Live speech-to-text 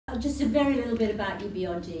just a very little bit about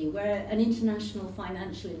EBRD. We're an international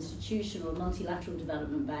financial institution or multilateral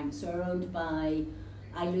development bank, so we're owned by,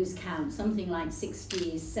 I lose count, something like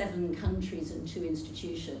 67 countries and 2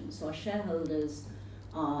 institutions. So our shareholders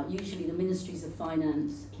are usually the ministries of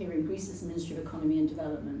finance. Here in Greece, it's the Ministry of Economy and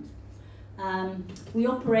Development. We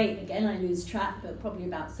operate, again, I lose track, but probably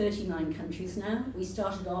about 39 countries now. We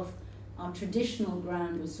started off, our traditional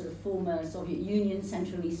ground was sort of former Soviet Union,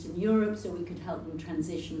 Central and Eastern Europe, so we could help them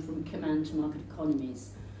transition from command to market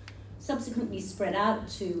economies. Subsequently spread out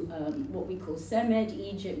to what we call CEMED,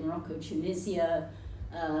 Egypt, Morocco, Tunisia,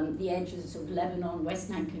 the edges of Lebanon, West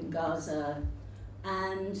Bank and Gaza,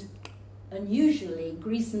 and unusually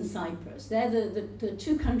Greece and Cyprus. They're the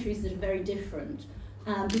 2 countries that are very different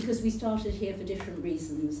because we started here for different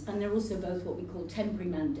reasons, and they're also both what we call temporary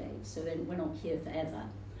mandates, so we're not here forever.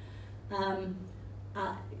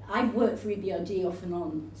 I've worked for EBRD off and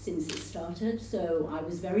on since it started, so I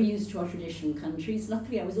was very used to our traditional countries.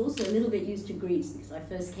 Luckily, I was also a little bit used to Greece because I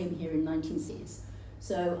first came here in 1960s.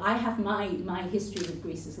 So I have my history with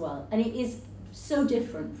Greece as well, and it is so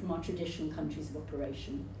different from our traditional countries of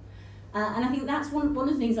operation. And I think that's one of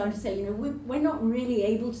the things I would say, you know, we're not really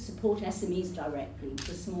able to support SMEs directly,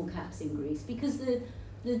 the small caps in Greece, because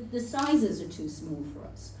the sizes are too small for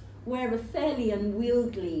us. We're a fairly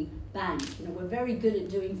unwieldy bank. You know, we're very good at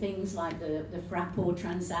doing things like the Fraport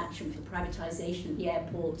transaction for privatization of the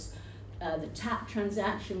airports, the TAP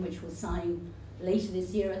transaction, which will sign later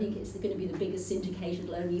this year. I think it's going to be the biggest syndicated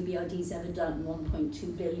loan EBRD's ever done,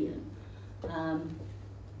 1.2 billion.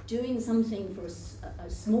 Doing something for a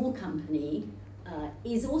small company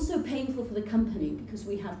is also painful for the company because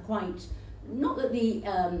we have quite, not that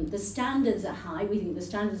the standards are high, we think the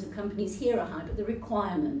standards of companies here are high, but the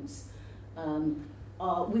requirements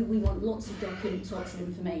we want lots of documents, lots of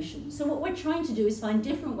information. So what we're trying to do is find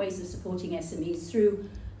different ways of supporting SMEs through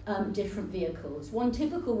different vehicles. One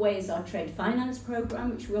typical way is our trade finance program,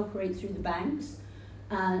 which we operate through the banks.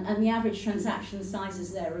 And the average transaction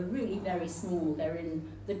sizes there are really very small. They're in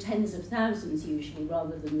the tens of thousands usually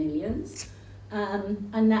rather than millions.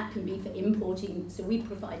 And that can be for importing, so we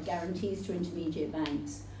provide guarantees to intermediate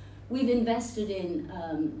banks. We've invested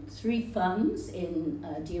in 3 funds in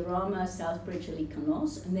Dziurman, Southbridge, and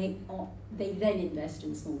Lykanos, and they then invest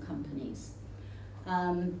in small companies.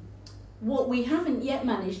 What we haven't yet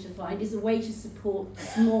managed to find is a way to support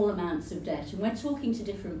small amounts of debt. And we're talking to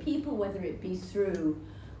different people, whether it be through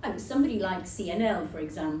somebody like CNL, for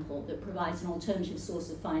example, that provides an alternative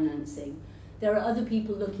source of financing. There are other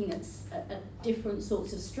people looking at different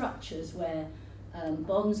sorts of structures where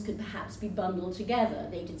bonds could perhaps be bundled together.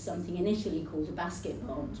 They did something in Italy called a basket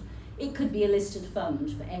bond. It could be a listed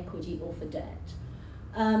fund for equity or for debt.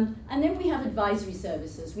 And then we have advisory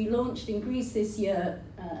services. We launched in Greece this year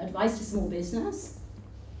Advice to Small Business,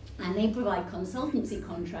 and they provide consultancy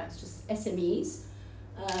contracts to SMEs.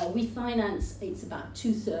 We finance, it's about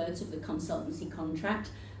 2/3 of the consultancy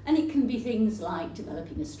contract, and it can be things like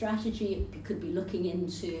developing a strategy. It could be looking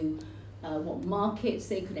into what markets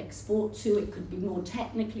they could export to. It could be more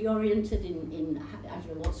technically oriented in I don't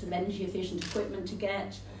know, what sort of energy efficient equipment to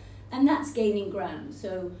get, and that's gaining ground.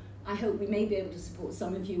 So I hope we may be able to support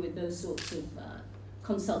some of you with those sorts of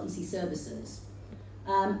consultancy services.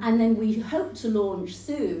 And then we hope to launch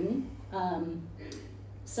soon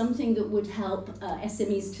something that would help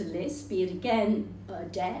SMEs to list, be it again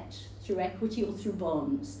debt, through equity or through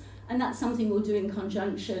bonds. And that's something we'll do in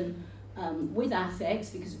conjunction with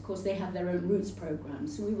ATHEX, because of course they have their own roots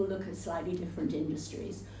programs, so we will look at slightly different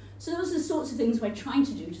industries. So those are the sorts of things we're trying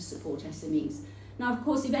to do to support SMEs. Now, of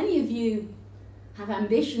course, if any of you have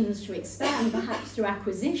ambitions to expand, perhaps through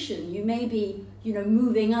acquisition, you may be,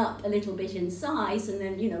 moving up a little bit in size, and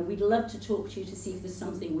then, we'd love to talk to you to see if there's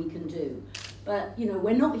something we can do. But,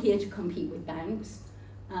 we're not here to compete with banks.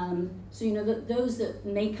 So, those that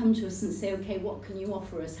may come to us and say, okay, what can you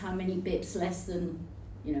offer us? How many bits less than,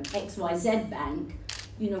 XYZ bank?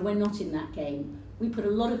 We're not in that game. We put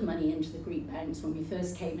a lot of money into the Greek banks when we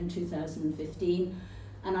first came in 2015.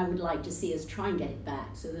 And I would like to see us try and get it back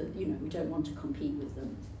so that, we don't want to compete with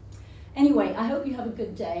them. Anyway, I hope you have a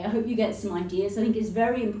good day. I hope you get some ideas. I think it's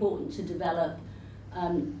very important to develop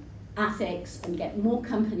ATHEX and get more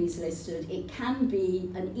companies listed. It can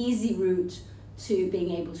be an easy route to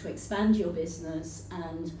being able to expand your business.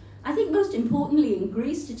 And I think most importantly in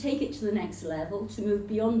Greece, to take it to the next level, to move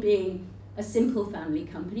beyond being a simple family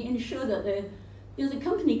company, ensure that the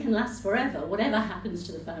company can last forever, whatever happens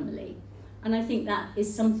to the family. And I think that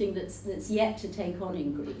is something that's yet to take on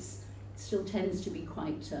in Greece. It still tends to be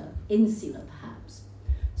quite insular, perhaps.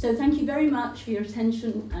 So thank you very much for your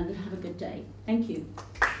attention, and have a good day. Thank you.